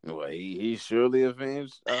ago. Well, he surely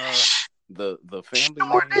avenged the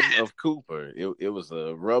family name of Cooper. It was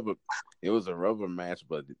a rubber match,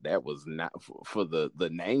 but that was not for the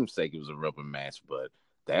namesake. It was a rubber match, but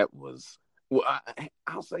that was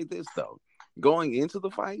I'll say this though. Going into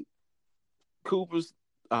the fight, Cooper's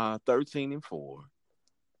 13-4.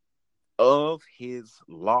 Of his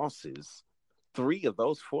losses, 3 of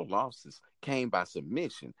those 4 losses came by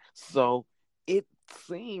submission. So it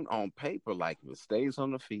seemed on paper like if it stays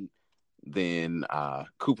on the feet, then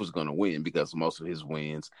Cooper's going to win because most of his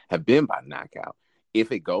wins have been by knockout.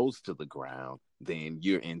 If it goes to the ground, then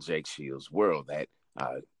you're in Jake Shields' world. That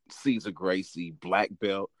Cesar Gracie black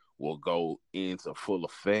belt will go into full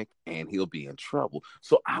effect, and he'll be in trouble.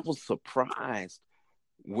 So I was surprised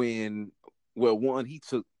when, one, he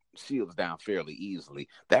took Shields down fairly easily.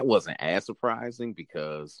 That wasn't as surprising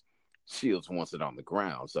because Shields wants it on the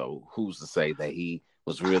ground. So who's to say that he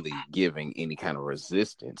was really giving any kind of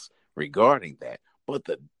resistance regarding that? But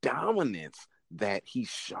the dominance that he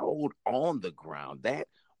showed on the ground, that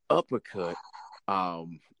uppercut,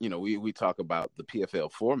 we talk about the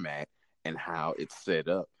PFL format and how it's set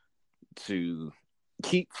up to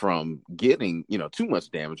keep from getting, too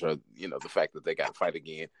much damage or, the fact that they got to fight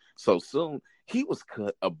again so soon. He was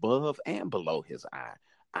cut above and below his eye.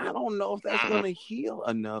 I don't know if that's going to heal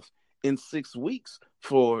enough in 6 weeks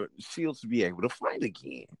for Shields to be able to fight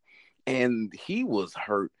again. And he was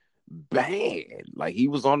hurt bad. Like, he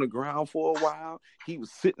was on the ground for a while. He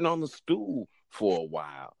was sitting on the stool for a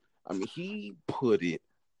while. I mean, he put it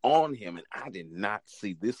on him, and I did not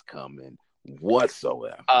see this coming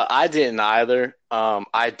whatsoever. I didn't either. I'm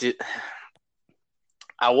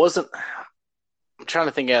trying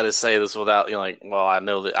to think how to say this without, I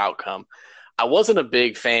know the outcome. I wasn't a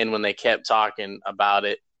big fan when they kept talking about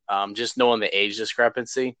it, just knowing the age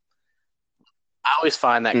discrepancy. I always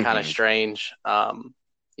find that kind of strange.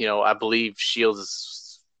 I believe Shields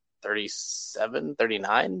is 37,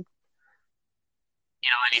 39.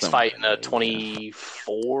 And he's fighting a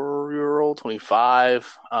 24-year-old,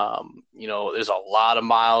 25. There's a lot of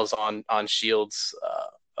miles on Shields'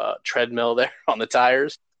 treadmill there on the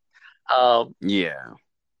tires. Yeah.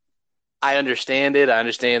 I understand it. I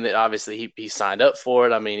understand that obviously he signed up for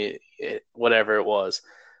it. I mean, whatever it was.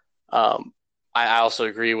 I also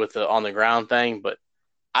agree with the on the ground thing, but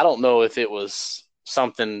I don't know if it was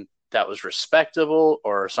something that was respectable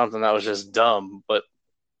or something that was just dumb, but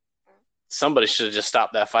somebody should have just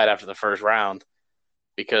stopped that fight after the first round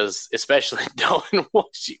because especially knowing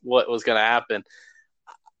what was going to happen.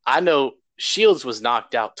 I know Shields was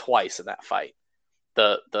knocked out twice in that fight.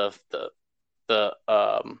 The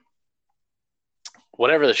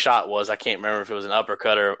whatever the shot was, I can't remember if it was an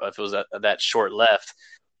uppercut or if it was that short left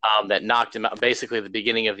that knocked him out, basically the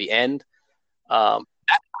beginning of the end. That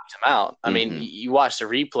knocked him out. I mean, you watch the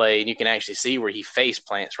replay and you can actually see where he face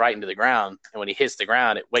plants right into the ground. And when he hits the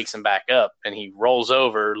ground, it wakes him back up and he rolls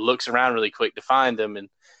over, looks around really quick to find him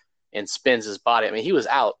and spins his body. I mean, he was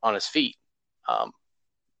out on his feet.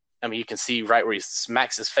 I mean, you can see right where he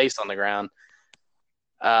smacks his face on the ground.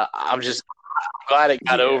 I'm just glad it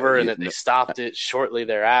got over and that they stopped it shortly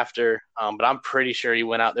thereafter. But I'm pretty sure he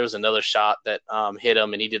went out. There was another shot that hit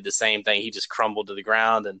him, and he did the same thing. He just crumbled to the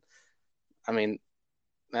ground. And, I mean,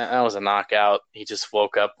 that was a knockout. He just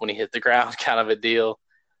woke up when he hit the ground, kind of a deal.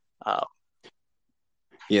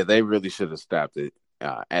 Yeah, they really should have stopped it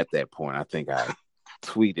at that point. I think I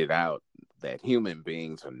tweeted out that human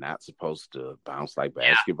beings are not supposed to bounce like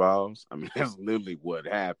basketballs. I mean, that's literally what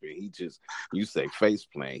happened. He just, you say face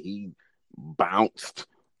plant, he bounced,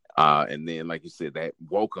 and then, like you said, that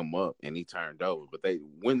woke him up and he turned over. But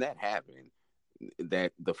when that happened,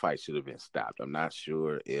 that the fight should have been stopped. I'm not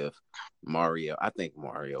sure if I think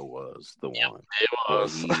Mario was the one. It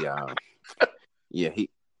was.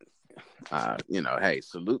 Hey,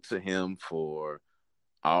 salute to him for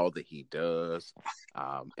all that he does.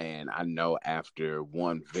 And I know after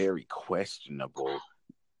one very questionable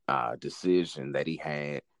decision that he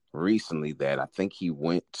had recently, that I think he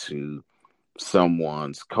went to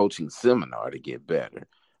someone's coaching seminar to get better.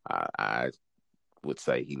 I would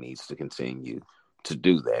say he needs to continue to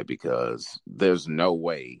do that, because there's no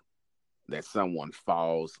way that someone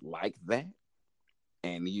falls like that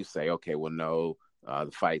and you say, okay, well, no,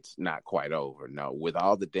 the fight's not quite over. No, with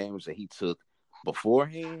all the damage that he took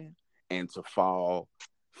beforehand, and to fall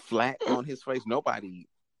flat on his face, nobody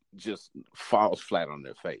just falls flat on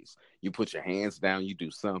their face. You put your hands down, you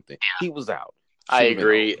do something. He was out. I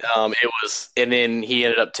agree. It was, and then he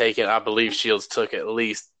ended up taking, I believe Shields took at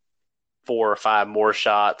least 4 or 5 more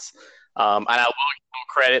shots. And I will give him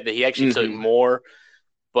credit that he actually took more,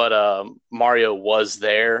 but Mario was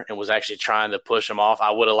there and was actually trying to push him off. I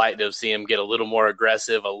would have liked to have seen him get a little more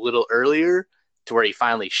aggressive a little earlier, to where he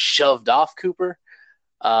finally shoved off Cooper,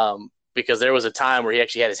 because there was a time where he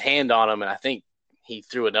actually had his hand on him, and I think he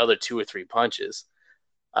threw another 2 or 3 punches.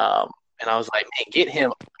 And I was like, man, get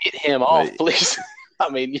him off, please. I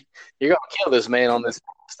mean, you're going to kill this man on this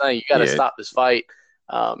thing. You got to stop this fight.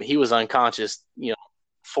 He was unconscious,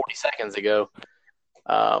 40 seconds ago.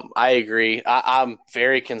 I agree. I'm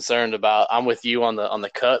very concerned about. I'm with you on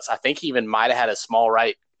the cuts. I think he even might have had a small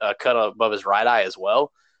cut above his right eye as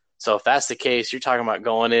well. So if that's the case, you're talking about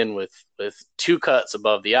going in with 2 cuts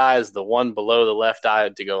above the eyes, the one below the left eye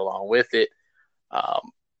to go along with it.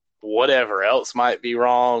 Whatever else might be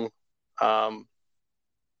wrong, I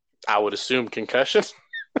would assume concussion.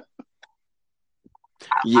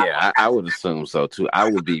 Yeah, I would assume so too. I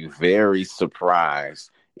would be very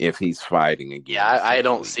surprised if he's fighting again. Yeah, I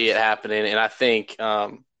don't see it happening, and I think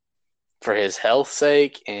for his health's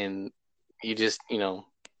sake, and you just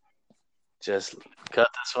cut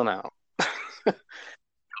this one out.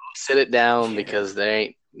 Sit it down, because there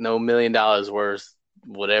ain't no $1 million worth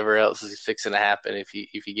whatever else is fixing to happen if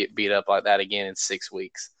you get beat up like that again in 6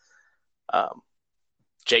 weeks.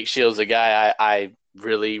 Jake Shields, a guy I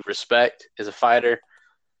really respect as a fighter.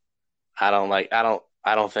 I don't know.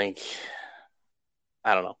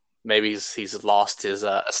 Maybe he's lost his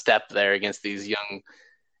step there against these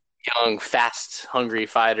young, fast, hungry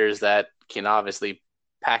fighters that can obviously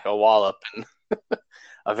pack a wallop in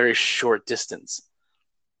a very short distance.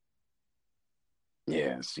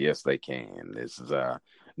 Yes, they can. This is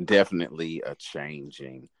definitely a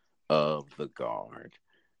changing of the guard.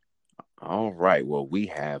 All right. Well, we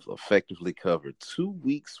have effectively covered 2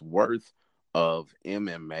 weeks worth of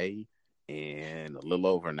MMA in a little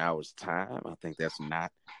over an hour's time. I think that's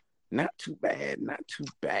not too bad. Not too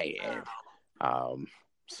bad.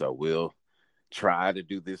 So we'll try to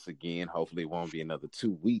do this again. Hopefully it won't be another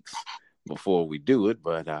 2 weeks before we do it.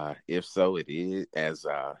 But if so, it is, as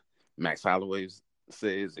Max Holloway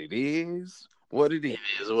says, it is what it is.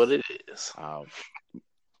 It is what it is.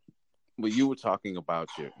 Well, you were talking about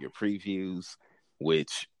your previews,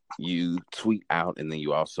 which you tweet out, and then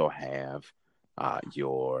you also have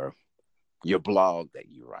your blog that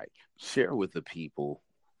you write. Share with the people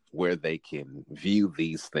where they can view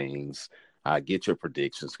these things, get your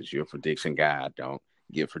predictions, because you're a prediction guy. I don't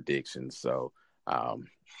give predictions, so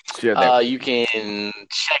share that. You can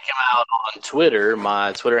check him out on Twitter.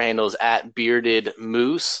 My Twitter handle is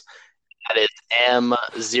 @BeardedMoose. That is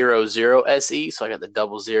M00SE. So I got the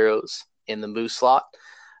double zeros in the Moose slot.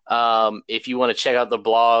 If you want to check out the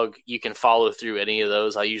blog, you can follow through any of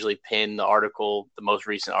those. I usually pin the article, the most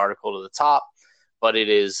recent article, to the top, but it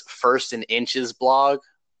is First in Inches blog.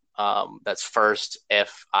 That's first,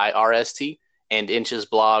 FIRST, and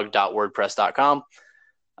inchesblog.wordpress.com.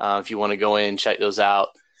 If you want to go in and check those out.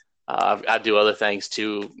 I do other things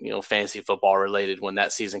too, fantasy football related when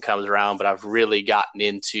that season comes around, but I've really gotten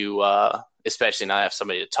into, especially now I have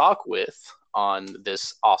somebody to talk with on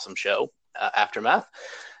this awesome show, Aftermath.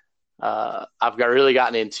 Really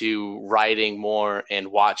gotten into writing more and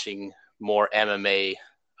watching more MMA.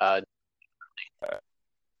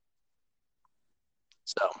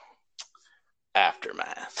 So,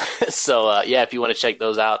 Aftermath. So, if you want to check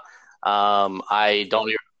those out, I don't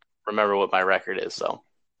even remember what my record is, so.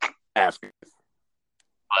 After.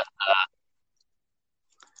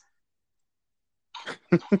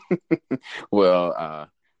 Well,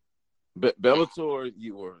 Bellator,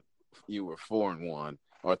 you were 4-1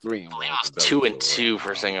 or 3-1. I was 2-2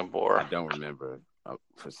 for Singapore. I don't remember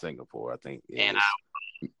for Singapore. I think I think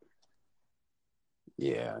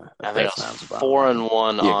I was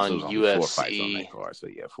 4-1 on UFC. 4 fights on that card, so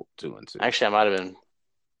 2-2. Actually, I might have been.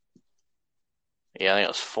 Yeah, I think I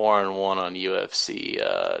was 4-1 on UFC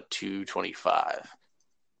 225.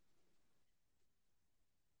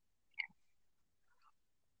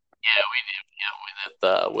 Yeah, we did. Yeah, we did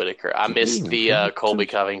the Whitaker. I missed the Colby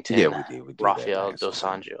Covington. Yeah, we did. Rafael dos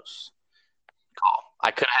Anjos call.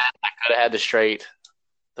 I could have had the straight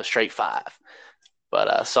 5,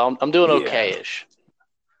 but so I'm doing okay-ish.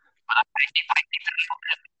 But I keep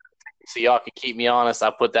so y'all can keep me honest.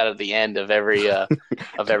 I put that at the end of every of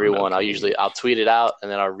everyone. I'll tweet it out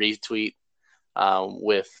and then I'll retweet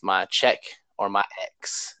with my check or my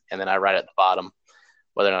X, and then I write at the bottom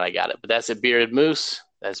whether or not I got it. But that's a Bearded Moose.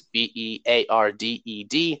 That's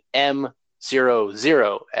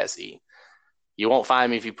BEARDEDM00SE. You won't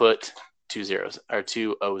find me if you put 2 zeros or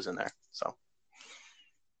 2 O's in there. So.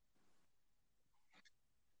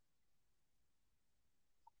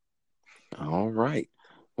 All right.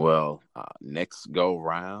 Well, next go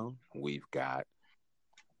round, we've got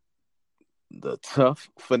the tough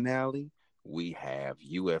finale. We have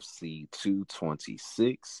UFC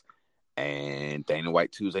 226 and Dana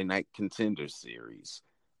White Tuesday Night Contender Series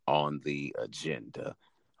on the agenda.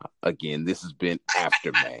 Again, this has been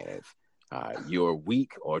Aftermath. Your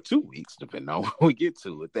week or 2 weeks, depending on when we get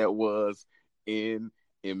to it, that was in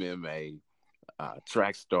MMA.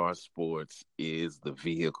 Trackstar Sports is the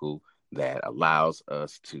vehicle that allows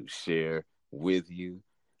us to share with you.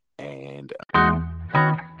 And